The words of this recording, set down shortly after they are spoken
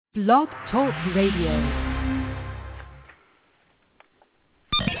Blog Talk Radio.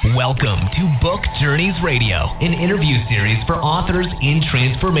 Welcome to Book Journeys Radio, an interview series for authors in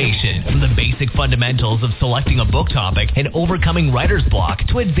transformation. From the basic fundamentals of selecting a book topic and overcoming writer's block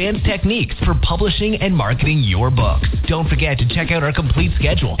to advanced techniques for publishing and marketing your books. Don't forget to check out our complete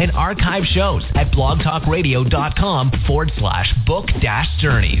schedule and archive shows at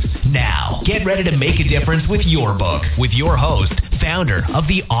blogtalkradio.com/book-journeys. Now, get ready to make a difference with your book with your host, founder of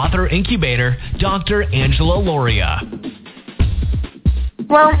the Author Incubator, Dr. Angela Lauria.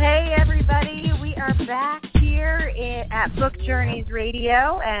 Well, hey, everybody. We are back here at Book Journeys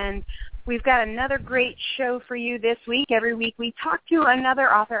Radio, and we've got another great show for you this week. Every week we talk to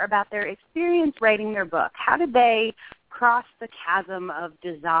another author about their experience writing their book. How did they cross the chasm of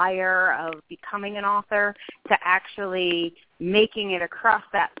desire of becoming an author to actually making it across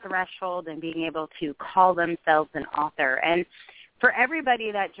that threshold and being able to call themselves an author? And for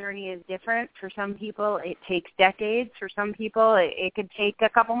everybody, that journey is different. For some people, it takes decades. For some people, it could take a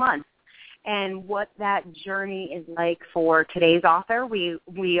couple months. And what that journey is like for today's author, we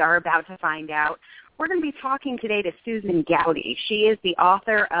are about to find out. We're going to be talking today to Susan Goudy. She is the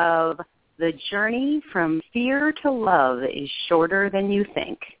author of The Journey from Fear to Love is Shorter Than You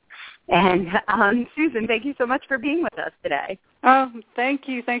Think. And Susan, thank you so much for being with us today. Oh, thank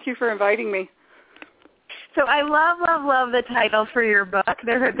you. Thank you for inviting me. So I love the title for your book.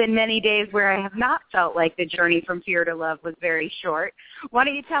 There have been many days where I have not felt like the journey from fear to love was very short. Why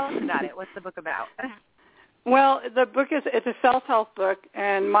don't you tell us about it? What's the book about? Well, the book it's a self-help book,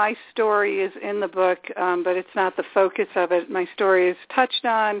 and my story is in the book, but it's not the focus of it. My story is touched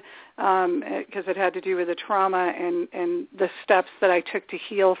on because it had to do with the trauma and the steps that I took to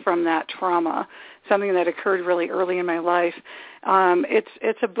heal from that trauma, something that occurred really early in my life.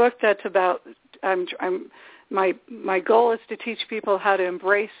 It's a book that's about my goal is to teach people how to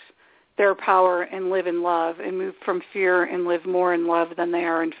embrace their power and live in love and move from fear and live more in love than they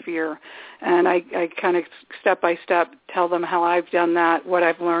are in fear. And I kind of step by step tell them how I've done that, what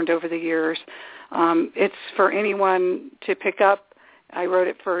I've learned over the years. It's for anyone to pick up. I wrote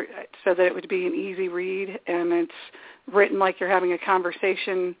it so that it would be an easy read, and it's written like you're having a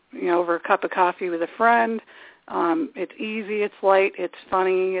conversation, over a cup of coffee with a friend. It's easy, it's light, it's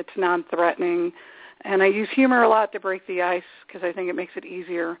funny, it's non-threatening, and I use humor a lot to break the ice because I think it makes it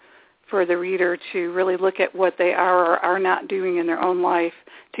easier for the reader to really look at what they are or are not doing in their own life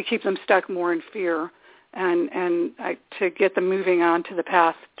to keep them stuck more in fear and to get them moving on to the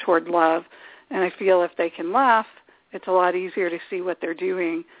path toward love. And I feel if they can laugh, it's a lot easier to see what they're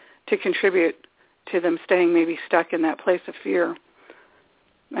doing to contribute to them staying maybe stuck in that place of fear.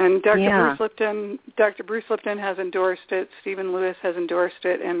 And Dr. Bruce Lipton has endorsed it, Stephen Lewis has endorsed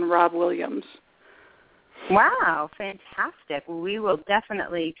it, and Rob Williams. Wow, fantastic. We will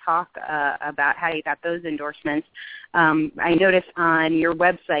definitely talk about how you got those endorsements. I noticed on your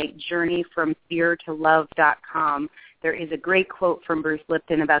website, journeyfromfeartolove.com, there is a great quote from Bruce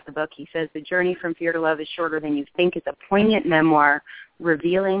Lipton about the book. He says, "The journey from fear to love is shorter than you think is a poignant memoir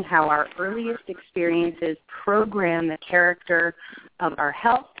revealing how our earliest experiences program the character of our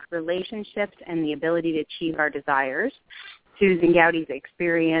health, relationships, and the ability to achieve our desires." Susan Goudy's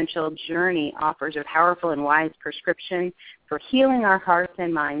experiential journey offers a powerful and wise prescription for healing our hearts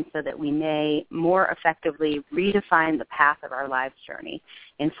and minds so that we may more effectively redefine the path of our life's journey.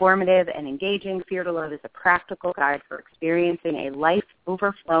 Informative and engaging, Fear to Love is a practical guide for experiencing a life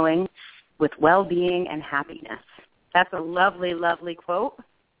overflowing with well-being and happiness. That's a lovely, lovely quote.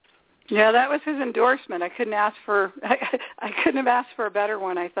 Yeah, that was his endorsement. I couldn't have asked for a better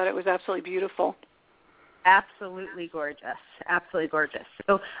one. I thought it was absolutely beautiful. Absolutely gorgeous. Absolutely gorgeous.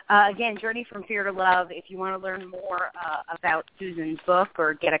 So, again, Journey from Fear to Love, if you want to learn more about Susan's book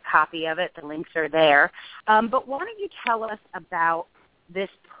or get a copy of it, the links are there. But why don't you tell us about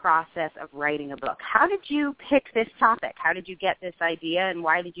this process of writing a book? How did you pick this topic? How did you get this idea, and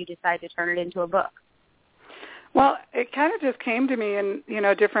why did you decide to turn it into a book? Well, it kind of just came to me in,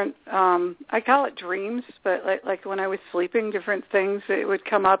 different, I call it dreams, but like when I was sleeping, different things, it would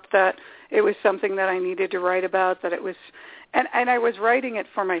come up that it was something that I needed to write about, that it was, and I was writing it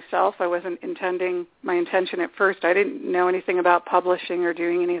for myself. I wasn't my intention at first. I didn't know anything about publishing or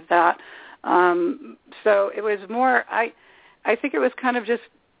doing any of that. So it was more, I think it was kind of just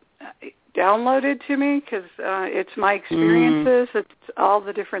downloaded to me because it's my experiences. It's all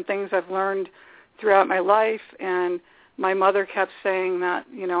the different things I've learned throughout my life, and my mother kept saying that,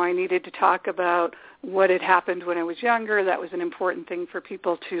 I needed to talk about what had happened when I was younger. That was an important thing for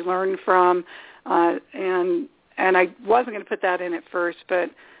people to learn from, and I wasn't going to put that in at first, but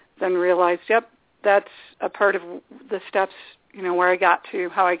then realized, that's a part of the steps where I got to,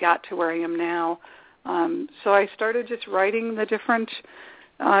 how I got to where I am now. So I started just writing the different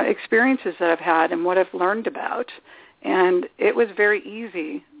experiences that I've had and what I've learned about. And it was very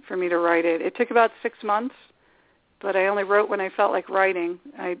easy for me to write it. It took about 6 months, but I only wrote when I felt like writing.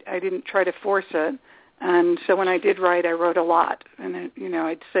 I didn't try to force it. And so when I did write, I wrote a lot. And,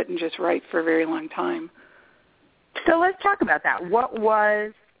 I'd sit and just write for a very long time. So let's talk about that. What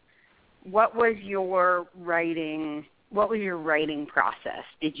was your writing process?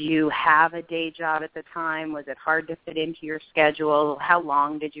 Did you have a day job at the time? Was it hard to fit into your schedule? How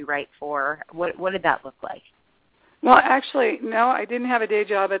long did you write for? What did that look like? Well, actually, no, I didn't have a day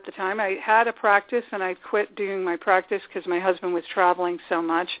job at the time. I had a practice, and I quit doing my practice because my husband was traveling so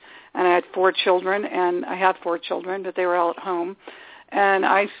much, and I had 4 children, and I have 4 children, but they were all at home. And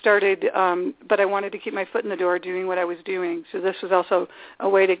I started, but I wanted to keep my foot in the door doing what I was doing. So this was also a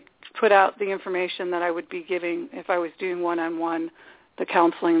way to put out the information that I would be giving if I was doing one-on-one, the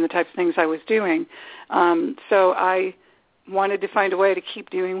counseling, the types of things I was doing. So I wanted to find a way to keep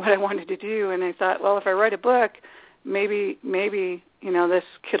doing what I wanted to do. And I thought, well, if I write a book, maybe this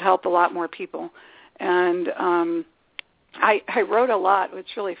could help a lot more people. And I wrote a lot.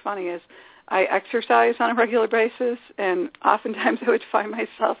 What's really funny is I exercise on a regular basis, and oftentimes I would find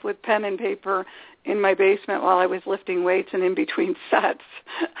myself with pen and paper in my basement while I was lifting weights, and in between sets,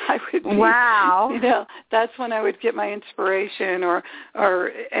 I would be, wow. That's when I would get my inspiration,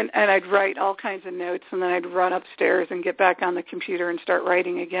 and I'd write all kinds of notes, and then I'd run upstairs and get back on the computer and start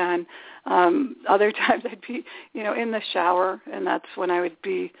writing again. Other times I'd be, in the shower, and that's when I would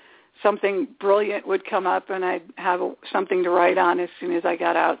be, something brilliant would come up, and I'd have something to write on as soon as I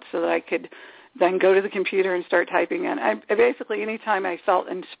got out so that I could then go to the computer and start typing in. I basically, anytime I felt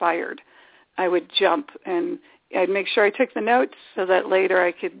inspired, I would jump, and I'd make sure I took the notes so that later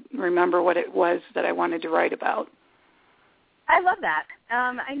I could remember what it was that I wanted to write about. I love that.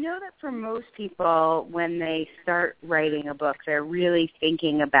 I know that for most people, when they start writing a book, they're really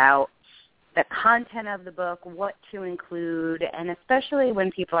thinking about the content of the book, what to include, and especially when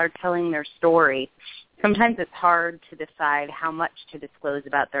people are telling their story, sometimes it's hard to decide how much to disclose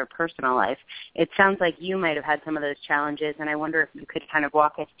about their personal life. It sounds like you might have had some of those challenges, and I wonder if you could kind of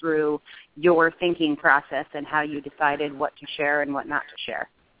walk us through your thinking process and how you decided what to share and what not to share.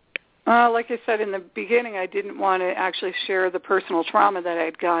 Like I said in the beginning, I didn't want to actually share the personal trauma that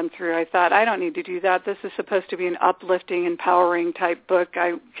I'd gone through. I thought, I don't need to do that. This is supposed to be an uplifting, empowering type book.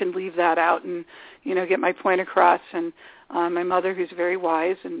 I can leave that out and, get my point across. And my mother, who's very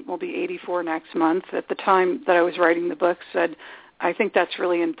wise and will be 84 next month, at the time that I was writing the book, said, I think that's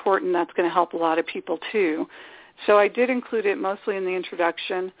really important. That's going to help a lot of people, too. So I did include it mostly in the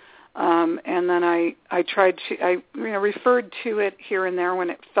introduction. And then I referred to it here and there when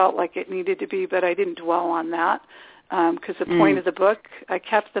it felt like it needed to be, but I didn't dwell on that because the point of the book, I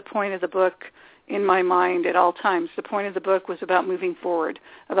kept the point of the book in my mind at all times. The point of the book was about moving forward,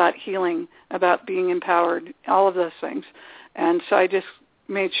 about healing, about being empowered, all of those things. And so I just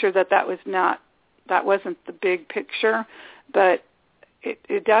made sure that wasn't the big picture, but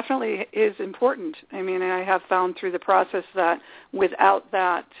it definitely is important. I mean, I have found through the process that without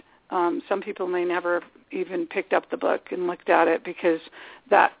that, some people may never have even picked up the book and looked at it because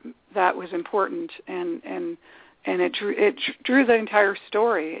that was important, and it drew the entire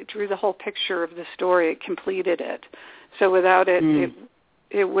story. It drew the whole picture of the story. It completed it. So without it,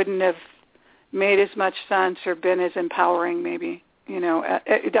 it wouldn't have made as much sense or been as empowering. Maybe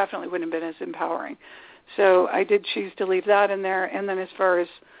it definitely wouldn't have been as empowering. So I did choose to leave that in there. And then as far as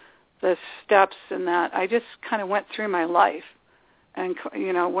the steps in that, I just kind of went through my life and,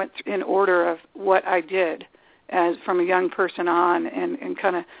 went in order of what I did as from a young person on and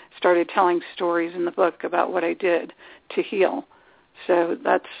kind of started telling stories in the book about what I did to heal. So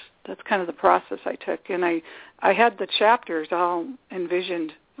that's kind of the process I took. And I had the chapters all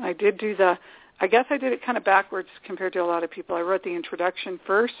envisioned. I guess I did it kind of backwards compared to a lot of people. I wrote the introduction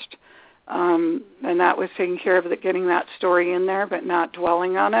first, and that was taking care of getting that story in there, but not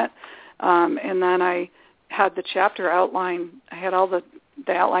dwelling on it. And then I had the chapter outline. I had all the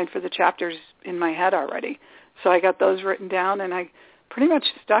outline for the chapters in my head already. So I got those written down, and I pretty much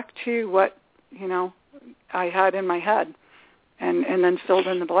stuck to what, I had in my head and then filled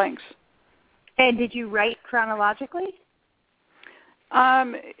in the blanks. And did you write chronologically?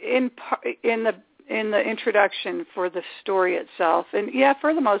 In the introduction for the story itself. And, yeah,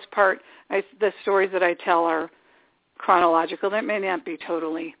 for the most part, the stories that I tell are chronological. That may not be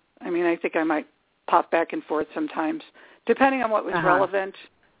totally. I mean, I think I might pop back and forth sometimes, depending on what was relevant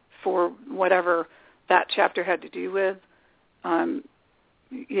for whatever that chapter had to do with.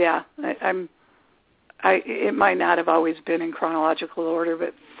 it might not have always been in chronological order,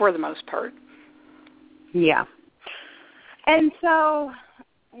 but for the most part. Yeah. And so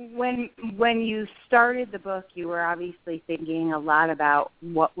when you started the book, you were obviously thinking a lot about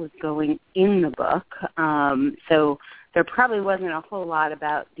what was going in the book. So there probably wasn't a whole lot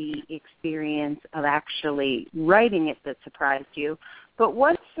about the experience of actually writing it that surprised you. But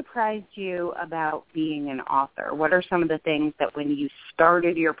what surprised you about being an author? What are some of the things that when you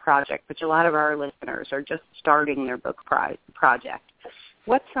started your project, which a lot of our listeners are just starting their book project,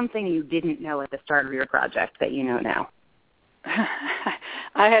 what's something you didn't know at the start of your project that you know now?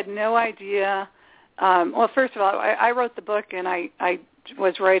 I had no idea. Well, first of all, I wrote the book, and I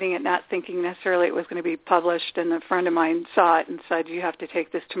was writing it not thinking necessarily it was going to be published, and a friend of mine saw it and said, you have to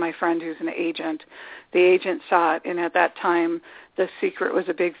take this to my friend who's an agent. The agent saw it, and at that time, The Secret was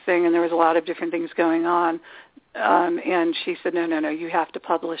a big thing, and there was a lot of different things going on, and she said, no, you have to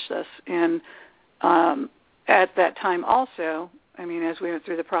publish this. And at that time also, I mean, as we went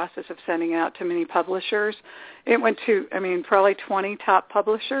through the process of sending out to many publishers, it went to, probably 20 top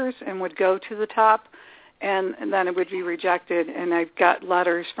publishers and would go to the top, and then it would be rejected. And I got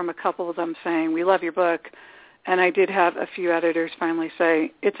letters from a couple of them saying, we love your book. And I did have a few editors finally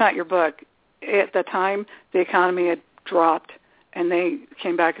say, it's not your book. At the time, the economy had dropped, and they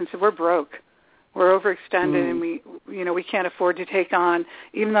came back and said, we're broke. We're overextended, and we can't afford to take on,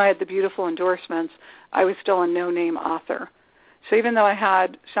 even though I had the beautiful endorsements, I was still a no-name author. So even though I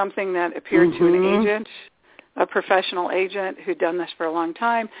had something that appeared to an agent, a professional agent who'd done this for a long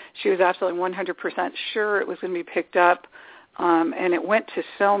time, she was absolutely 100% sure it was going to be picked up, and it went to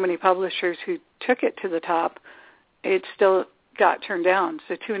so many publishers who took it to the top, it still got turned down.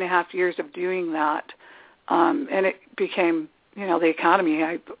 So 2.5 years of doing that, and it became, the economy.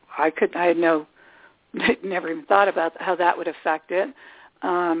 I never even thought about how that would affect it.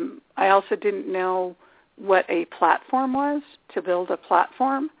 I also didn't know what a platform was, to build a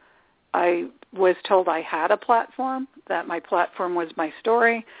platform. I was told I had a platform, that my platform was my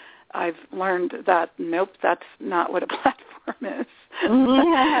story. I've learned that, nope, that's not what a platform is.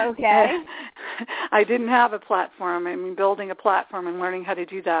 Okay. I didn't have a platform. Building a platform and learning how to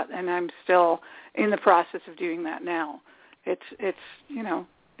do that, and I'm still in the process of doing that now. It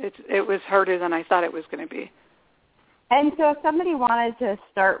was harder than I thought it was going to be. And so if somebody wanted to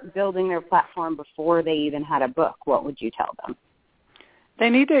start building their platform before they even had a book, what would you tell them? They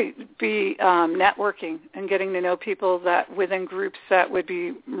need to be networking and getting to know people that within groups that would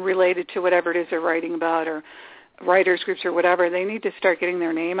be related to whatever it is they're writing about, or writers groups or whatever. They need to start getting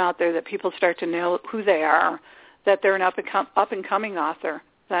their name out there, that people start to know who they are, that they're an up-and-coming author,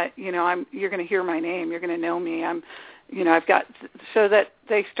 that, you're going to hear my name, you're going to know me. So that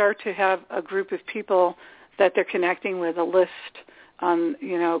they start to have a group of people that they're connecting with, a list,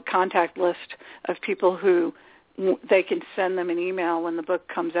 contact list of people who they can send them an email when the book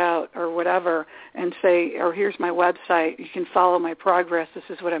comes out or whatever, and say, or here's my website, you can follow my progress, this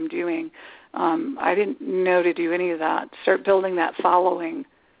is what I'm doing. I didn't know to do any of that. Start building that following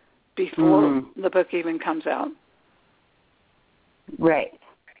before the book even comes out. Right.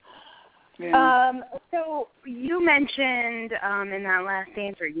 Yeah. So you mentioned in that last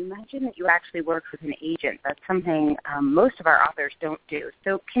answer, you mentioned that you actually worked with an agent. That's something most of our authors don't do.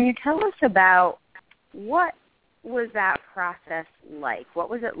 So can you tell us about what was that process like? What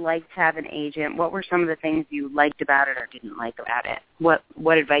was it like to have an agent? What were some of the things you liked about it or didn't like about it?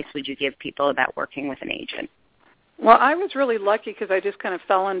 What advice would you give people about working with an agent? Well, I was really lucky because I just kind of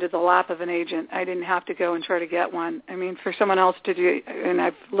fell into the lap of an agent. I didn't have to go and try to get one. For someone else to do, and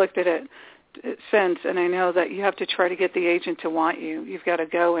I've looked at it since, and I know that you have to try to get the agent to want you. You've got to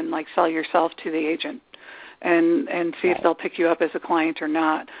go and sell yourself to the agent and see if they'll pick you up as a client or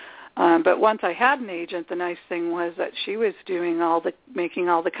not. But once I had an agent, the nice thing was that she was making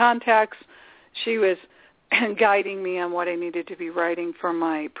all the contacts. She was guiding me on what I needed to be writing for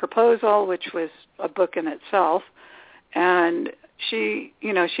my proposal, which was a book in itself. And she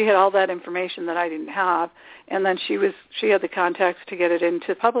had all that information that I didn't have. And then she had the contacts to get it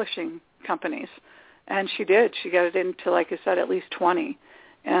into publishing companies. And she did. She got it into, like I said, at least 20.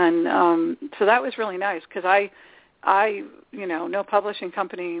 And so that was really nice because no publishing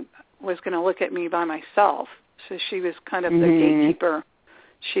company was going to look at me by myself. So she was kind of the gatekeeper.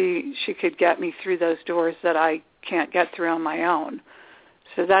 She could get me through those doors that I can't get through on my own.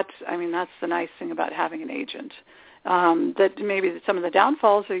 So that's the nice thing about having an agent. That maybe some of the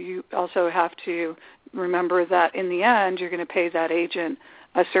downfalls are you also have to remember that in the end you're going to pay that agent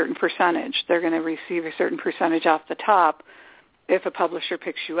a certain percentage. They're going to receive a certain percentage off the top if a publisher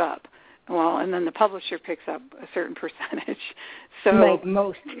picks you up. Well, and then the publisher picks up a certain percentage. So like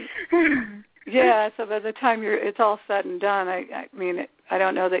most. Yeah, so by the time it's all said and done, I mean, I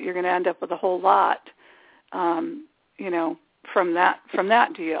don't know that you're going to end up with a whole lot, from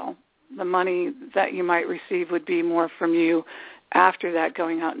that deal. The money that you might receive would be more from you after that,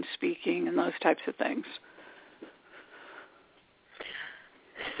 going out and speaking and those types of things.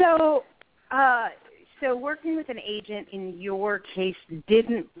 So working with an agent in your case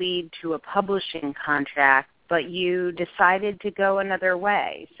didn't lead to a publishing contract, but you decided to go another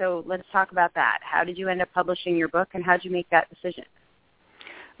way. So let's talk about that. How did you end up publishing your book, and how did you make that decision?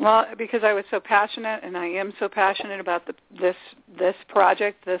 Well, because I was so passionate, and I am so passionate about this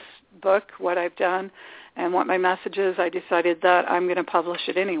project, this book, what I've done, and what my message is, I decided that I'm going to publish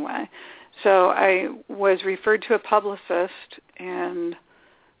it anyway. So I was referred to a publicist, and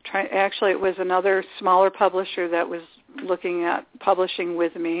actually it was another smaller publisher that was looking at publishing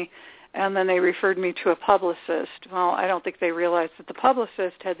with me, and then they referred me to a publicist. Well, I don't think they realized that the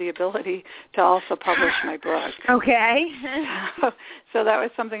publicist had the ability to also publish my book. Okay. So that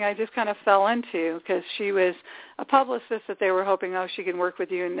was something I just kind of fell into, because she was a publicist that they were hoping, she can work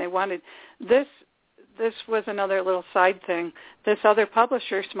with you, and they wanted this. This was another little side thing. This other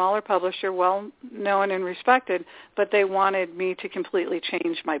publisher, smaller publisher, well known and respected, but they wanted me to completely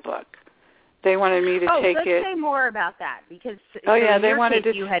change my book. They wanted me to take it. Let's say more about that, because they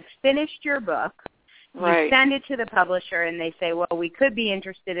wanted you had finished your book. Right. You send it to the publisher, and they say, well, we could be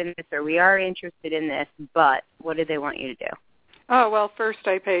interested in this, or we are interested in this, but what did they want you to do? Oh, well, first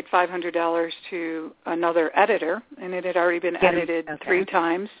I paid $500 to another editor, and it had already been edited 3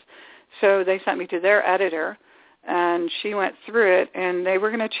 times. So they sent me to their editor, and she went through it, and they were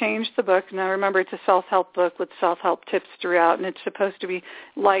going to change the book. Now, remember, it's a self-help book with self-help tips throughout, and it's supposed to be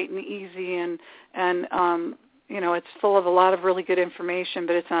light and easy, and it's full of a lot of really good information,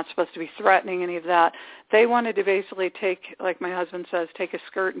 but it's not supposed to be threatening, any of that. They wanted to basically take, like my husband says, take a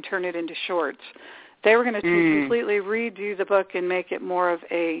skirt and turn it into shorts. They were going to completely redo the book and make it more of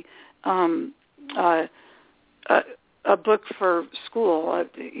a book for school,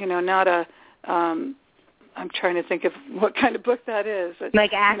 not a, I'm trying to think of what kind of book that is.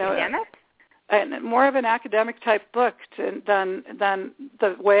 Like academic? And more of an academic type book than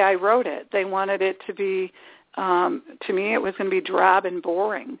the way I wrote it. They wanted it to be, to me, it was going to be drab and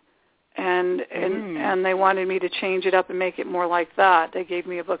boring. And they wanted me to change it up and make it more like that. They gave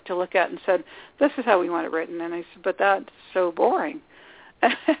me a book to look at and said, this is how we want it written. And I said, but that's so boring.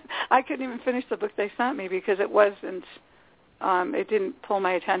 I couldn't even finish the book they sent me because it wasn't, it didn't pull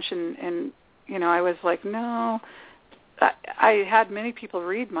my attention. And, I was like, no. I had many people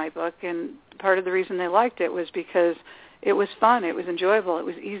read my book, and part of the reason they liked it was because it was fun. It was enjoyable. It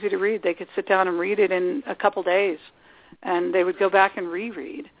was easy to read. They could sit down and read it in a couple days, and they would go back and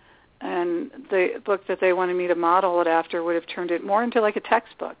reread. And the book that they wanted me to model it after would have turned it more into like a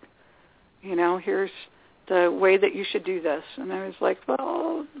textbook. Here's the way that you should do this. And I was like,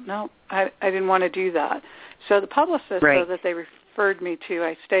 well, no, I didn't want to do that. So the publicist though, that they referred me to,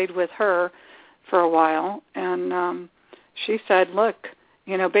 I stayed with her for a while, and she said, look,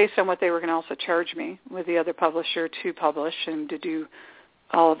 based on what they were going to also charge me with the other publisher to publish and to do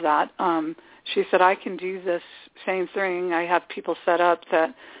all of that, she said, I can do this same thing. I have people set up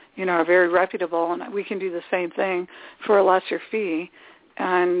that, are very reputable, and we can do the same thing for a lesser fee.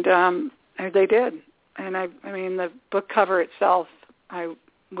 And they did. And I mean, the book cover itself, I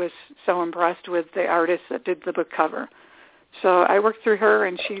was so impressed with the artist that did the book cover. So I worked through her,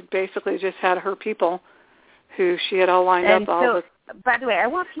 and she basically just had her people who she had all lined up. By the way, I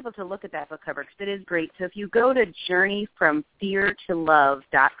want people to look at that book cover because it is great. So if you go to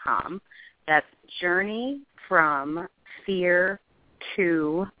journeyfromfeartolove.com, that's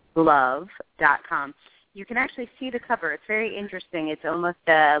journeyfromfeartolove.com, you can actually see the cover. It's very interesting. It's almost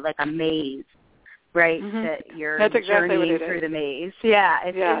like a maze, right? Mm-hmm. That you're That's exactly journeying what it through is. the maze. Yeah,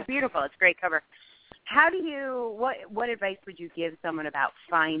 it's beautiful. It's a great cover. How do you, what advice would you give someone about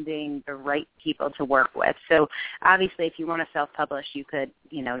finding the right people to work with? So obviously if you want to self-publish, you could,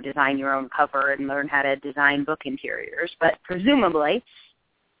 design your own cover and learn how to design book interiors. But presumably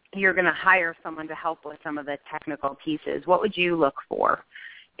you're going to hire someone to help with some of the technical pieces. What would you look for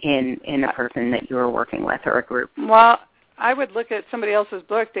in a person that you were working with or a group? Well, I would look at somebody else's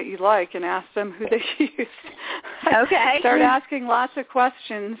book that you like and ask them who they used. Okay. Start asking lots of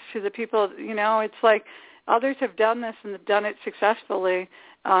questions to the people. It's like others have done this and have done it successfully,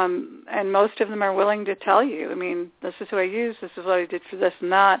 and most of them are willing to tell you. I mean, this is who I used. This is what I did for this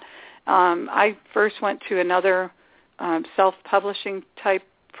and that. I first went to another self-publishing type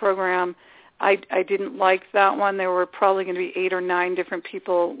program. I didn't like that one. There were probably going to be 8 or 9 different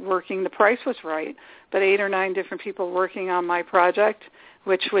people working. The price was right, but 8 or 9 different people working on my project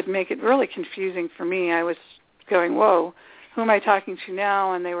which would make it really confusing for me. I was going, whoa, who am I talking to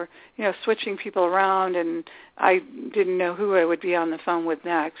now? And they were, switching people around, and I didn't know who I would be on the phone with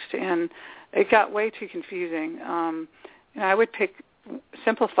next. And it got way too confusing. I would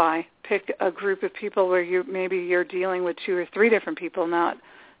simplify, pick a group of people where you're dealing with 2 or 3 different people, not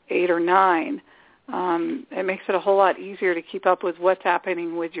 8 or 9. It makes it a whole lot easier to keep up with what's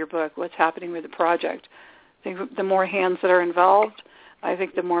happening with your book, what's happening with the project. I think the more hands that are involved, I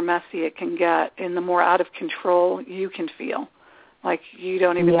think the more messy it can get, and the more out of control you can feel. Like you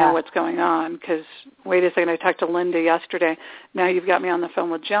don't even know what's going on because, wait a second, I talked to Linda yesterday. Now you've got me on the phone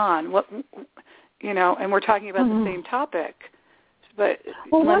with John. And we're talking about the same topic. But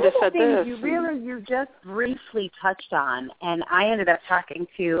Linda said this. You just briefly touched on, and I ended up talking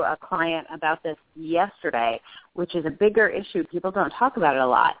to a client about this yesterday, which is a bigger issue. People don't talk about it a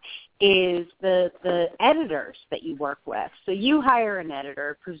lot, is the editors that you work with. So you hire an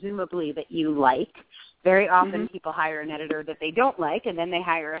editor, presumably that you like. Very often people hire an editor that they don't like, and then they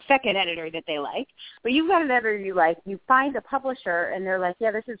hire a second editor that they like. But you've got an editor you like. You find a publisher, and they're like,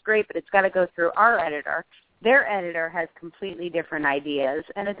 yeah, this is great, but it's got to go through our editor. Their editor has completely different ideas,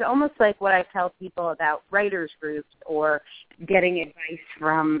 and it's almost like what I tell people about writers' groups or getting advice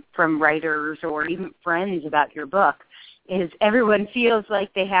from writers or even friends about your book, is everyone feels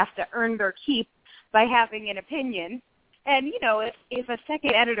like they have to earn their keep by having an opinion. And, if a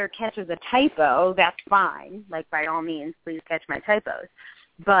second editor catches a typo, that's fine. Like, by all means, please catch my typos.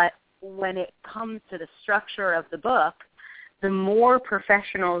 But when it comes to the structure of the book, the more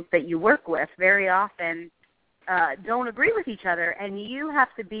professionals that you work with very often don't agree with each other, and you have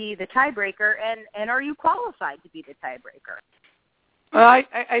to be the tiebreaker, and are you qualified to be the tiebreaker? Well,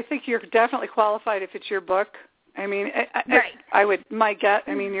 I think you're definitely qualified if it's your book. I mean, right. I would, my gut,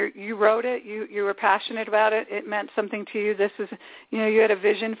 I mean, you wrote it, you were passionate about it, it meant something to you, this is, you had a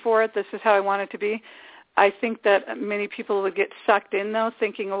vision for it, this is how I want it to be. I think that many people would get sucked in, though,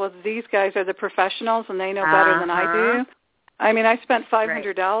 thinking, well, these guys are the professionals and they know better than I do. I mean, I spent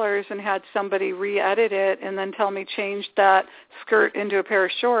 $500 and had somebody re-edit it and then tell me change that skirt into a pair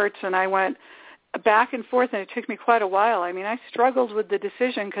of shorts, and I went back and forth, and it took me quite a while. I mean, I struggled with the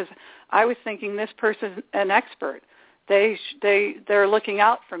decision because I was thinking this person's an expert. They're looking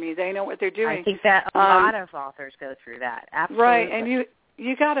out for me. They know what they're doing. I think that a lot of authors go through that. Absolutely. Right, and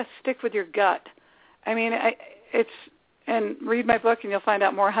you got to stick with your gut. I mean, and read my book, and you'll find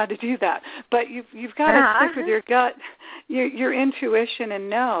out more how to do that. But you've got to stick with your gut, your intuition, and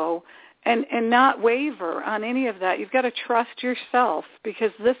know, and not waver on any of that. You've got to trust yourself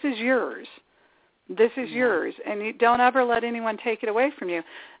because this is yours. This is yours, and you don't ever let anyone take it away from you.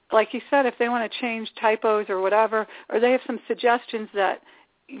 Like you said, if they want to change typos or whatever, or they have some suggestions that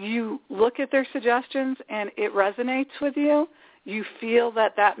you look at their suggestions and it resonates with you, you feel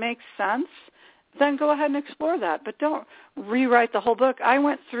that makes sense, then go ahead and explore that. But don't rewrite the whole book. I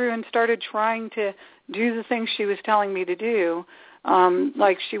went through and started trying to do the things she was telling me to do.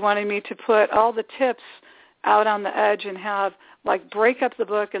 Like she wanted me to put all the tips out on the edge and have, like, break up the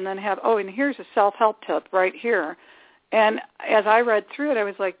book and then have, and here's a self-help tip right here. And as I read through it, I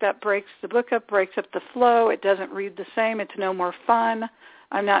was like, that breaks the book up, breaks up the flow. It doesn't read the same. It's no more fun.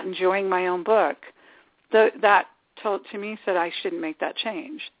 I'm not enjoying my own book. That to me said I shouldn't make that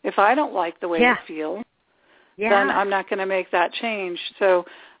change. If I don't like the way it feels, then I'm not going to make that change. So,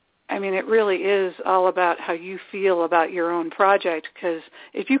 I mean, it really is all about how you feel about your own project, because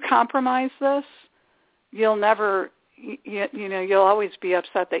if you compromise this, you'll never, you'll always be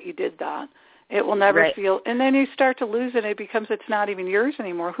upset that you did that. It will never feel, and then you start to lose it. It becomes, it's not even yours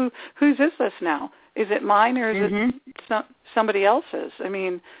anymore. Whose is this now? Is it mine or is it somebody else's? I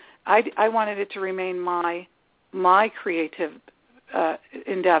mean, I wanted it to remain my creative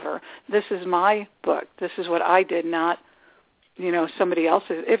endeavor. This is my book. This is what I did, not, somebody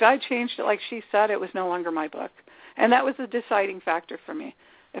else's. If I changed it like she said, it was no longer my book. And that was the deciding factor for me.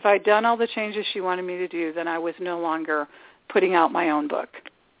 If I'd done all the changes she wanted me to do, then I was no longer putting out my own book.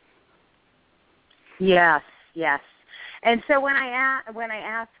 Yes. And so when I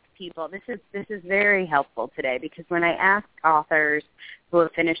ask people, this is very helpful today, because when I ask authors who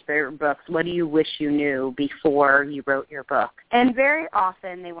have finished their books, what do you wish you knew before you wrote your book? And very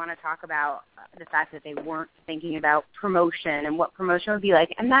often they want to talk about the fact that they weren't thinking about promotion and what promotion would be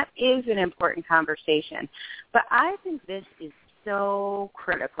like, and that is an important conversation. But I think this is so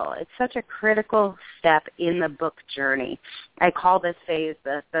critical. It's such a critical step in the book journey. I call this phase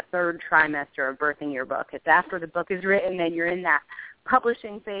the third trimester of birthing your book. It's after the book is written, then you're in that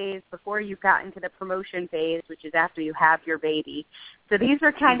publishing phase before you've gotten to the promotion phase, which is after you have your baby. So these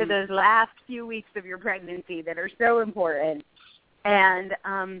are kind of those last few weeks of your pregnancy that are so important. And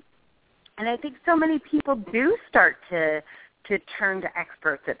I think so many people do start to turn to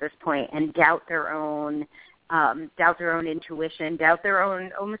experts at this point and doubt their own intuition,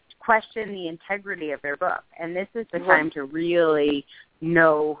 almost question the integrity of their book. And this is the time to really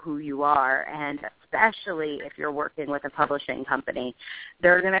know who you are, and especially if you're working with a publishing company.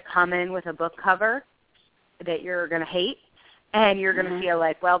 They're going to come in with a book cover that you're going to hate, and you're going to feel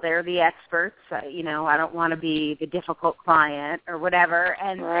like, well, they're the experts. I don't want to be the difficult client or whatever.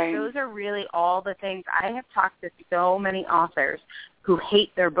 And those are really all the things. I have talked to so many authors who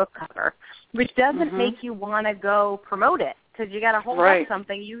hate their book cover, which doesn't make you want to go promote it, because you got to hold up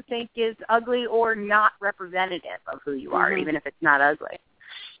something you think is ugly or not representative of who you are, even if it's not ugly.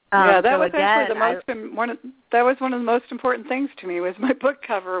 That was actually that was one of the most important things to me, was my book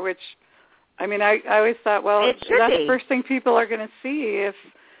cover, which, I always thought, well, that's the first thing people are going to see if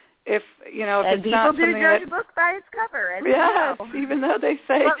it's not something that... And people do judge a book by its cover. Even though they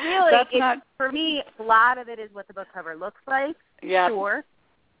say that's not... For me, a lot of it is what the book cover looks like, sure,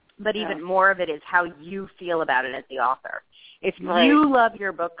 but even more of it is how you feel about it as the author. If you love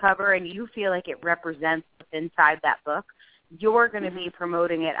your book cover and you feel like it represents what's inside that book, you're going to be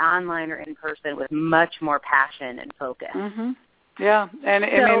promoting it online or in person with much more passion and focus. Yeah, and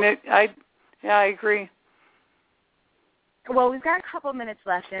I agree. Well, we've got a couple minutes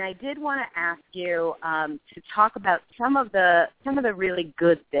left, and I did want to ask you to talk about some of the really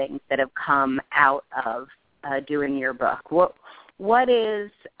good things that have come out of doing your book. What's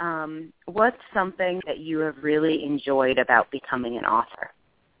something that you have really enjoyed about becoming an author?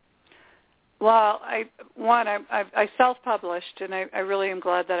 Well, I self-published, and I really am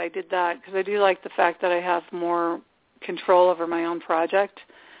glad that I did that, because I do like the fact that I have more control over my own project.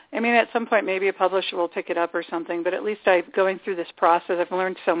 At some point maybe a publisher will pick it up or something, but at least going through this process, I've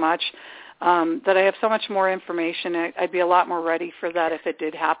learned so much that I have so much more information. I'd be a lot more ready for that if it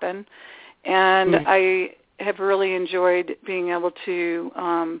did happen. And I have really enjoyed being able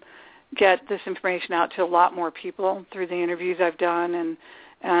to get this information out to a lot more people through the interviews I've done,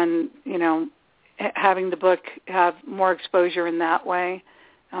 and having the book have more exposure in that way.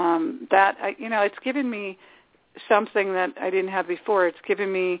 It's given me something that I didn't have before. It's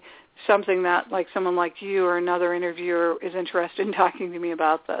given me something that, like, someone like you or another interviewer is interested in talking to me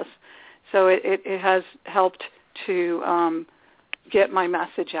about this. So it has helped to get my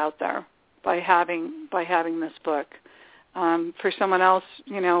message out there by having this book. For someone else,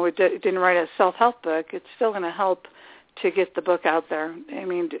 it didn't write a self-help book, it's still going to help to get the book out there.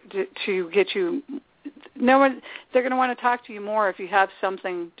 To get you, they're going to want to talk to you more if you have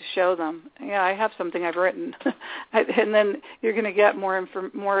something to show them. Yeah, I have something I've written, and then you're going to get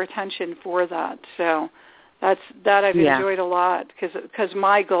more attention for that. So that I've enjoyed a lot, because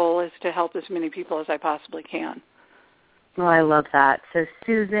my goal is to help as many people as I possibly can. Well, I love that. So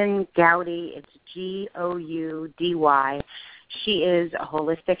Susan Goudy, it's Goudy. She is a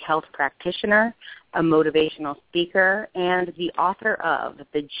holistic health practitioner, a motivational speaker, and the author of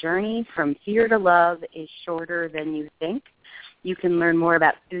The Journey from Fear to Love is Shorter Than You Think. You can learn more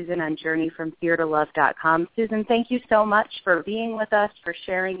about Susan on journeyfromfeartolove.com. Susan, thank you so much for being with us, for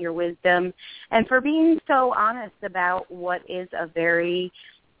sharing your wisdom, and for being so honest about what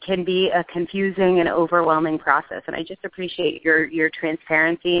can be a confusing and overwhelming process. And I just appreciate your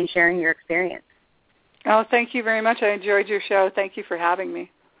transparency and sharing your experience. Oh, thank you very much. I enjoyed your show. Thank you for having me.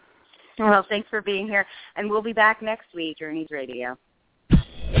 Well, thanks for being here. And we'll be back next week, Journeys Radio.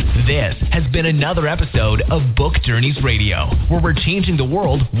 This has been another episode of Book Journeys Radio, where we're changing the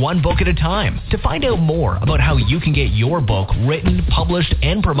world one book at a time. To find out more about how you can get your book written, published,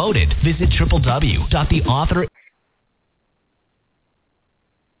 and promoted, visit www.theauthor...